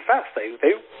 They confess.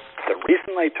 The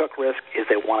reason they took risk is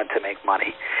they wanted to make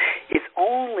money. It's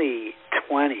only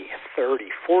 20, 30,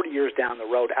 40 years down the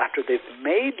road after they've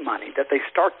made money that they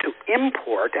start to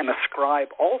import and ascribe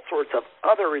all sorts of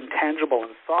other intangible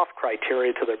and soft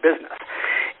criteria to their business.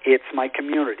 It's my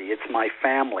community, it's my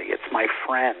family, it's my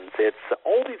friends, it's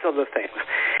all these other things.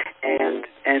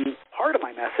 And part of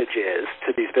my message is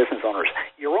to these business owners,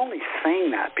 you're only saying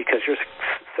that because you're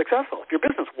successful. If your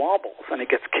business wobbles and it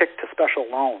gets kicked to special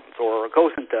loans or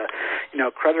goes into,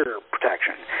 creditor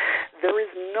protection, there is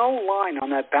no line on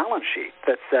that balance sheet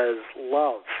that says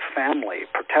love, family,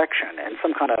 protection, and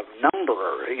some kind of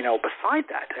number, beside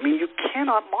that. I mean, you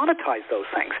cannot monetize those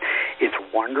things. It's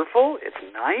wonderful. It's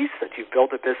nice that you've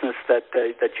built a business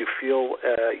that you feel,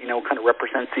 kind of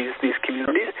represents these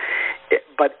communities,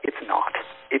 but it's not.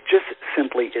 It just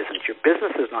simply isn't. Your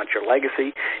business is not your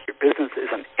legacy. Your business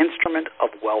is an instrument of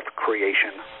wealth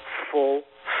creation. Full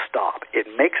stop. It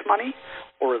makes money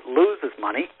or it loses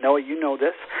money. Noah, you know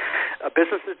this.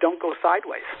 Businesses don't go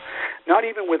sideways. Not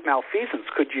even with malfeasance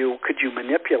could you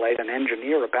manipulate and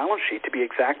engineer a balance sheet to be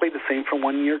exactly the same from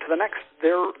one year to the next.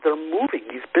 They're moving.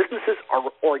 These businesses are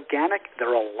organic.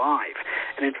 They're alive.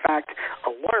 And in fact,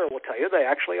 a lawyer will tell you they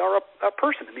actually are a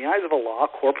person. In the eyes of a law,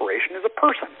 a corporation is a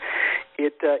person.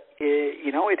 It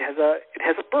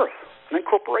has a birth, an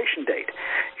incorporation date.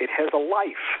 It has a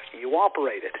life. You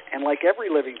operate it. And like every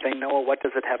living thing, Noah, what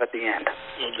does it have at the end?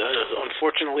 It does,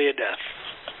 unfortunately, a death.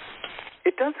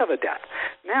 It does have a death.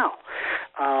 Now,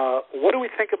 what do we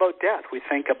think about death? We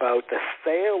think about the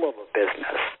sale of a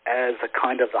business as a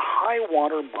kind of the high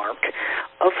water mark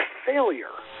of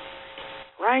failure,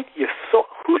 right?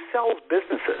 Who sells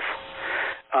businesses?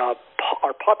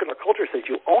 Our popular culture says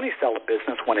you only sell a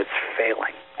business when it's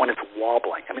failing, when it's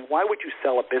wobbling. I mean, why would you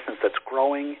sell a business that's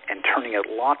growing and turning out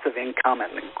lots of income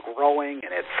and growing and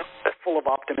it's full of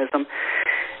optimism?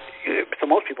 So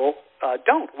most people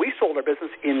don't. We sold our business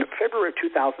in February of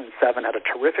 2007 at a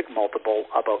terrific multiple,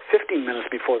 about 15 minutes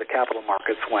before the capital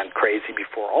markets went crazy,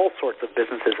 before all sorts of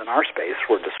businesses in our space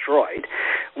were destroyed.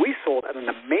 We sold at an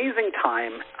amazing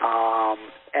time,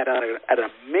 at an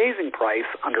amazing price,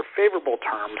 under favorable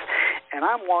terms, and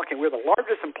we're the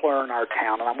largest employer in our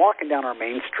town, and I'm walking down our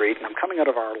main street, and I'm coming out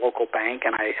of our local bank,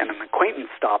 and an acquaintance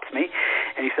stops me,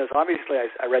 and he says, obviously,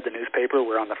 I read the newspaper,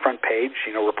 we're on the front page,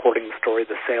 reporting the story of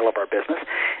the sale of our business,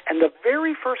 and the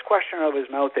very first question out of his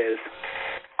mouth is,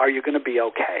 are you going to be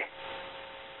okay?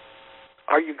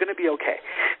 Are you going to be okay?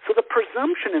 So the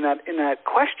presumption in that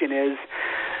question is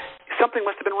something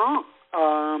must have been wrong.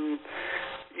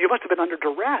 You must have been under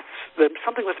duress.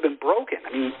 Something must have been broken.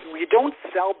 I mean, you don't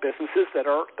sell businesses that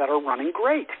are running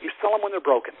great. You sell them when they're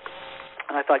broken.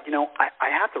 And I thought, I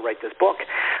have to write this book.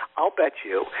 I'll bet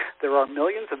you there are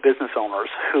millions of business owners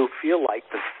who feel like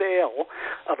the sale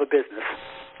of a business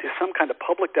is some kind of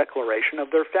public declaration of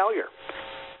their failure.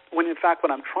 When in fact what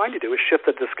I'm trying to do is shift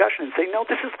the discussion and say, no,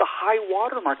 this is the high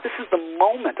watermark. This is the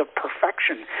moment of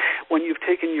perfection when you've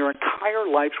taken your entire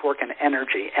life's work and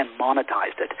energy and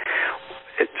monetized it.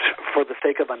 It's for the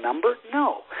sake of a number?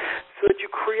 No. So that you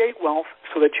create wealth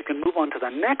so that you can move on to the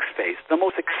next phase, the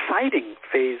most exciting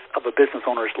phase of a business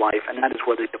owner's life, and that is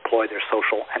where they deploy their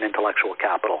social and intellectual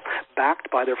capital,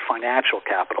 backed by their financial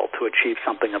capital to achieve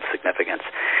something of significance.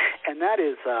 And that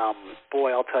is,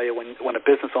 I'll tell you, when a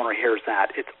business owner hears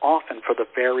that, it's often for the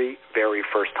very, very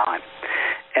first time.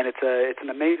 And it's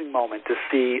an amazing moment to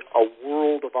see a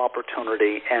world of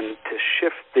opportunity and to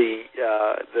shift the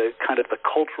kind of the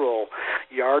cultural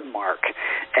yard mark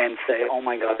and say, oh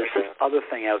my God, there's this other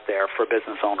thing out there for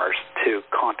business owners to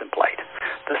contemplate.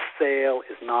 The sale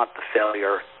is not the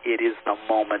failure. It is the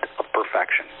moment of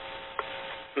perfection.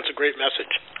 That's a great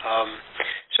message.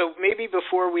 So maybe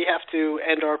before we have to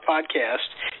end our podcast,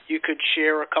 you could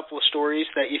share a couple of stories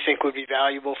that you think would be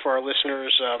valuable for our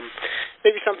listeners,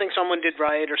 maybe something someone did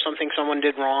right or something someone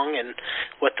did wrong, and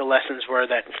what the lessons were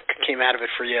that came out of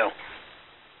it for you.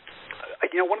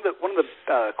 One of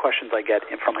the questions I get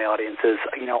from my audience is,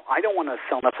 I don't want to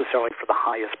sell necessarily for the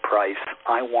highest price.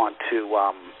 I want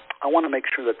to make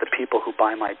sure that the people who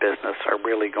buy my business are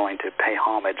really going to pay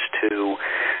homage to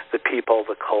the people,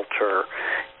 the culture,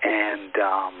 and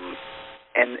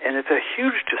it's a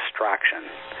huge distraction.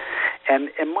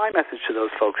 And my message to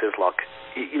those folks is, look,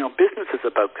 business is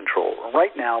about control.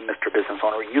 Right now, Mr. Business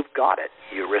Owner, you've got it.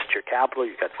 You risked your capital.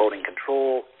 You've got voting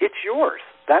control. It's yours.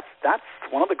 That's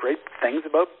one of the great things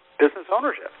about business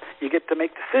ownership. You get to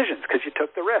make decisions because you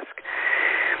took the risk.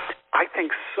 I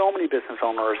think so many business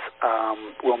owners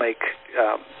will make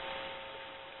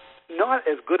not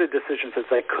as good a decisions as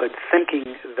they could, thinking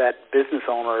that business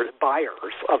owners,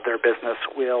 buyers of their business,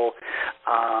 will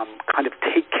kind of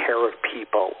take care of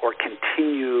people or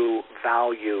continue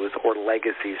values or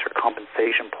legacies or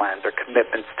compensation plans or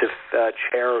commitments to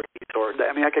charities.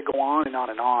 I could go on and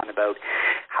on about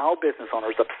how business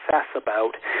owners obsess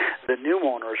about the new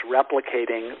owners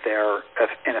replicating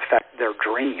in effect, their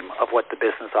dream of what the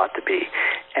business ought to be,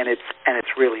 and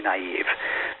it's really naive.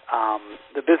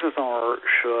 The business owner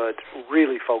should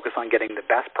really focus on getting the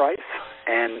best price.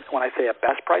 And when I say a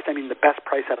best price, I mean the best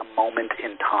price at a moment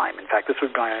in time. In fact, this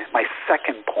would be my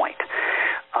second point.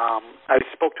 I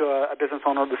spoke to a business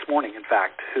owner this morning, in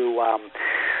fact, who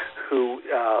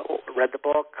read the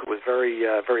book, was very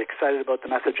excited about the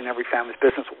message in Every Family's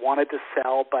Business, wanted to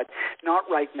sell, but not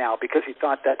right now because he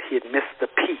thought that he had missed the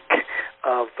peak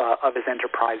of his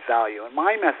enterprise value. And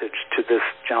my message to this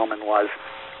gentleman was,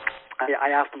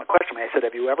 I asked him a question. I said,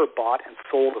 have you ever bought and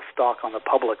sold a stock on the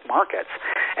public markets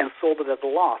and sold it at a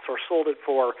loss, or sold it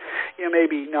for,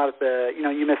 maybe not at the, you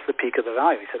missed the peak of the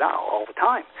value? He said, all the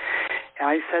time. And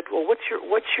I said, well, what's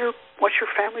your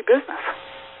family business?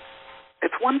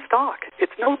 It's one stock.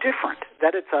 It's no different.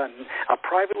 That it's a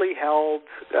privately held,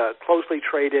 closely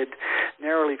traded,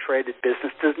 narrowly traded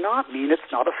business does not mean it's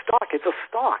not a stock. It's a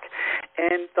stock.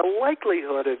 And the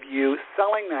likelihood of you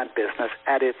selling that business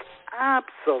at its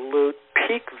absolute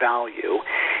peak value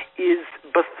is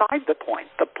beside the point.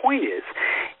 The point is,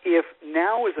 if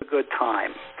now is a good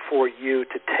time for you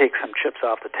to take some chips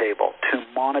off the table, to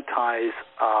monetize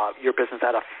your business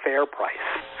at a fair price,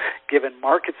 given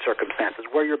market circumstances,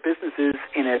 where your business is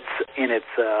in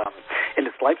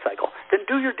its life cycle, then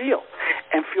do your deal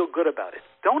and feel good about it.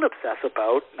 Don't obsess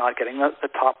about not getting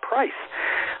the top price.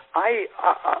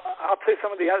 I'll tell you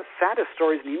some of the saddest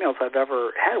stories and emails I've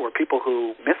ever had were people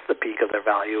who missed the peak of their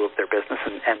value of their business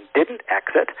and didn't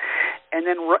exit, and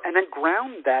then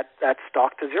ground that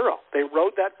stock to zero. They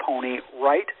rode that pony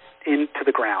right into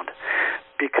the ground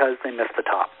because they missed the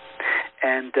top.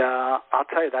 And I'll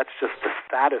tell you, that's just the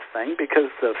saddest thing,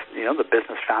 because the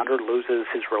business founder loses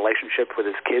his relationship with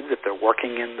his kids if they're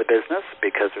working in the business,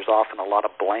 because there's often a lot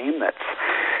of blame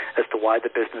as to why the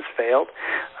business failed.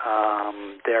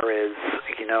 There is,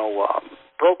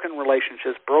 broken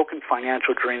relationships, broken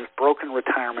financial dreams, broken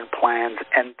retirement plans,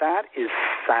 and that is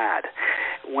sad.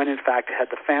 When in fact, had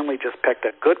the family just picked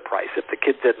a good price, if the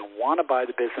kids didn't want to buy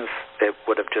the business, it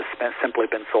would have just simply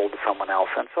been sold to someone else.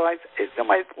 And so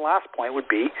my last point would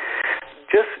be,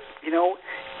 just,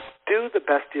 do the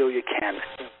best deal you can.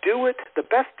 Do it. The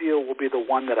best deal will be the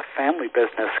one that a family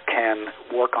business can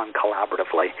work on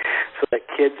collaboratively, so that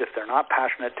kids, if they're not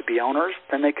passionate to be owners,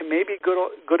 then they can maybe be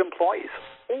good employees.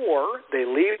 Or they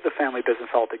leave the family business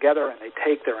altogether and they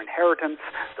take their inheritance,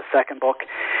 the second book,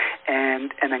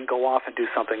 and then go off and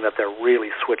do something that they're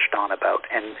really switched on about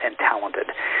and talented.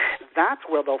 That's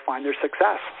where they'll find their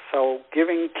success. So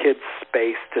giving kids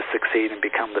space to succeed and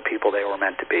become the people they were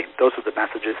meant to be. Those are the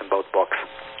messages in both books.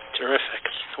 Terrific.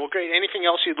 Well, great. Anything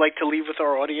else you'd like to leave with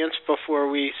our audience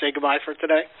before we say goodbye for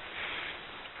today?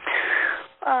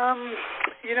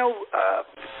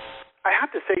 I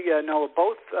have to say,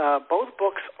 both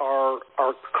books are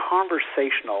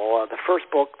conversational. The first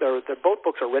book, both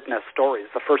books are written as stories.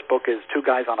 The first book is two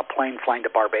guys on a plane flying to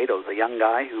Barbados, a young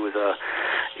guy who is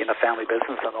in a family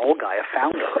business, and an old guy, a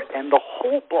founder. And the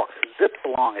whole book zips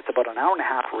along. It's about an hour and a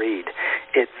half read.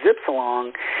 It zips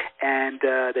along, and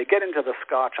they get into the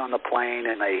scotch on the plane,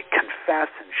 and they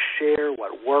confess and share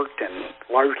what worked and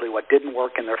largely what didn't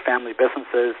work in their family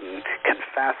businesses, and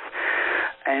confess.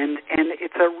 And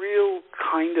it's a real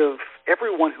kind of,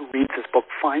 everyone who reads this book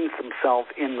finds themselves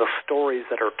in the stories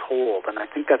that are told, and I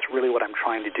think that's really what I'm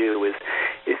trying to do is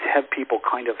have people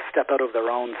kind of step out of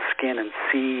their own skin and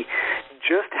see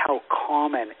just how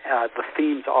common the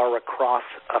themes are across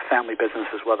family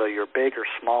businesses, whether you're big or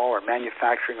small or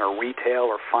manufacturing or retail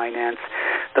or finance.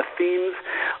 The themes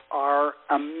are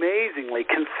amazingly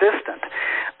consistent.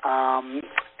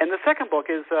 And the second book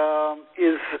is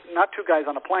not two guys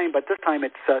on a plane, but this time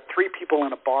it's three people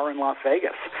in a bar in Las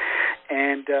Vegas.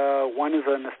 And one is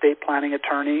an estate planning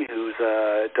attorney who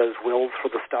does wills for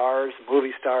the stars,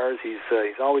 movie stars. He's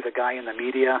always a guy in the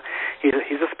media. He's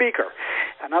a speaker.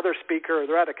 Another speaker,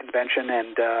 they're at a convention,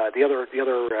 and the other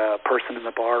person in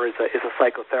the bar is a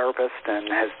psychotherapist and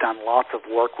has done lots of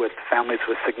work with families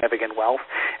with significant wealth.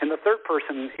 And the third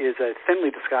person is a thinly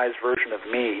disguised version of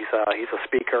me. He's a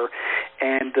speaker,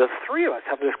 and the three of us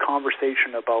have this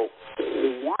conversation about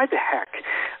why the heck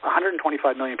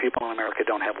 125 million people in America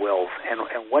don't have wills, and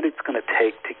what it's going to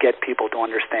take to get people to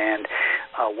understand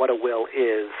what a will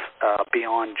is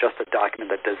beyond just a document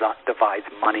that divides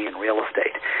money and real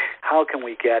estate. How can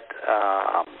we get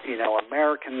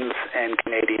Americans and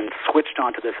Canadians switched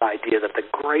onto this idea that the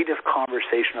greatest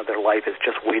conversation of their life is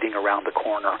just waiting around the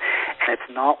corner, and it's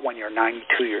not when you're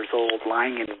 92 years old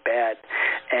lying in bed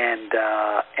and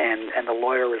the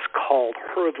lawyer is called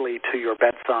hurriedly to your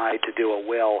bedside to do a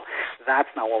will. That's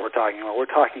not what we're talking about.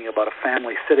 We're talking about a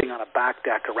family sitting on a back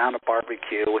deck around a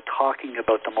barbecue. We're talking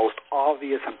about the most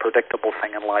obvious and predictable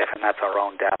thing in life, and that's our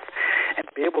own death. And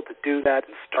to be able to do that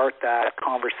and start that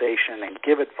conversation and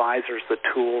give advisors the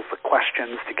tools, the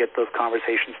questions to get those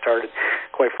conversations started,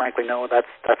 quite frankly, no,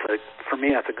 for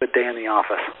me, that's a good day in the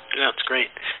office. Yeah, that's great.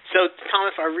 So,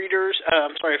 Tom, if our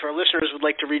if our listeners would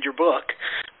like to read your book,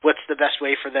 what's the best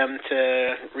way for them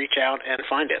to reach out and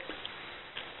find it?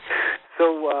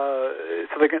 So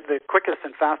the quickest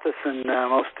and fastest and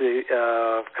most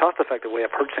cost-effective way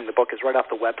of purchasing the book is right off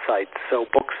the website. So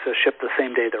books ship the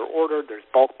same day they're ordered. There's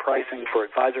bulk pricing for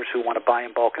advisors who want to buy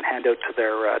in bulk and hand out to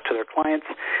their clients.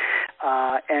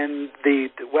 And the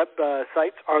web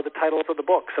sites are the titles of the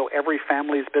book. So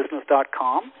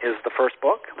everyfamiliesbusiness.com is the first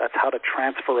book. That's how to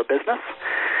transfer a business.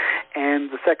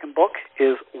 And the second book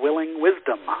is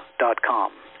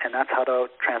willingwisdom.com. And that's how to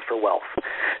transfer wealth.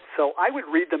 So I would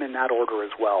read them in that order as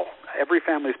well. Every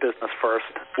Family's Business first,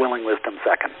 Willing Wisdom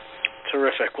second.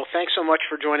 Terrific. Well, thanks so much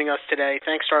for joining us today.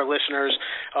 Thanks to our listeners.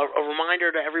 A reminder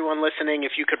to everyone listening,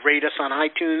 if you could rate us on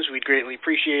iTunes, we'd greatly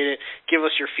appreciate it. Give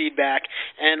us your feedback.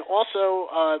 And also,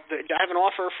 I have an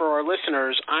offer for our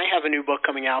listeners. I have a new book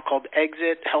coming out called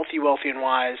Exit, Healthy, Wealthy, and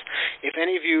Wise. If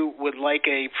any of you would like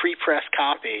a pre-press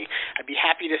copy, I'd be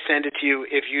happy to send it to you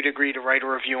if you'd agree to write a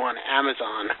review on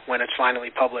Amazon when it's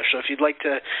finally published. So if you'd like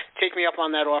to take me up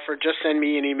on that offer, just send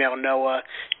me an email,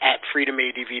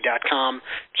 noah@freedomadv.com.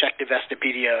 Check the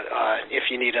Investopedia if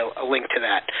you need a link to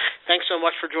that. Thanks so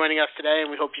much for joining us today,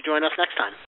 and we hope you join us next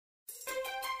time.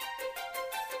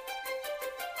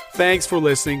 Thanks for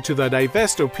listening to the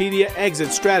Investopedia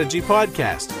Exit Strategy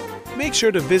Podcast. Make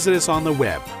sure to visit us on the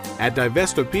web at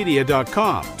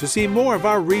Investopedia.com to see more of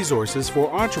our resources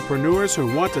for entrepreneurs who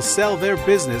want to sell their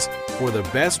business for the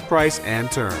best price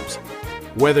and terms.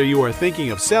 Whether you are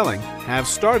thinking of selling, have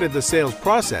started the sales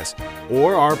process,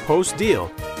 or are post-deal,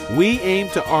 we aim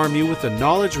to arm you with the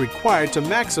knowledge required to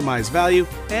maximize value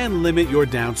and limit your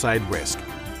downside risk.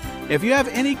 If you have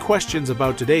any questions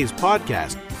about today's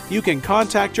podcast, you can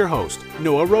contact your host,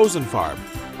 Noah Rosenfarb,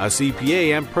 a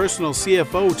CPA and personal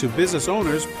CFO to business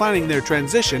owners planning their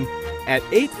transition at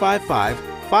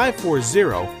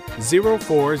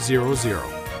 855-540-0400.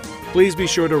 Please be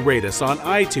sure to rate us on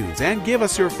iTunes and give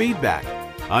us your feedback.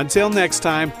 Until next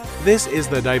time, this is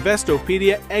the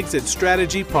Investopedia Exit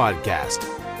Strategy Podcast.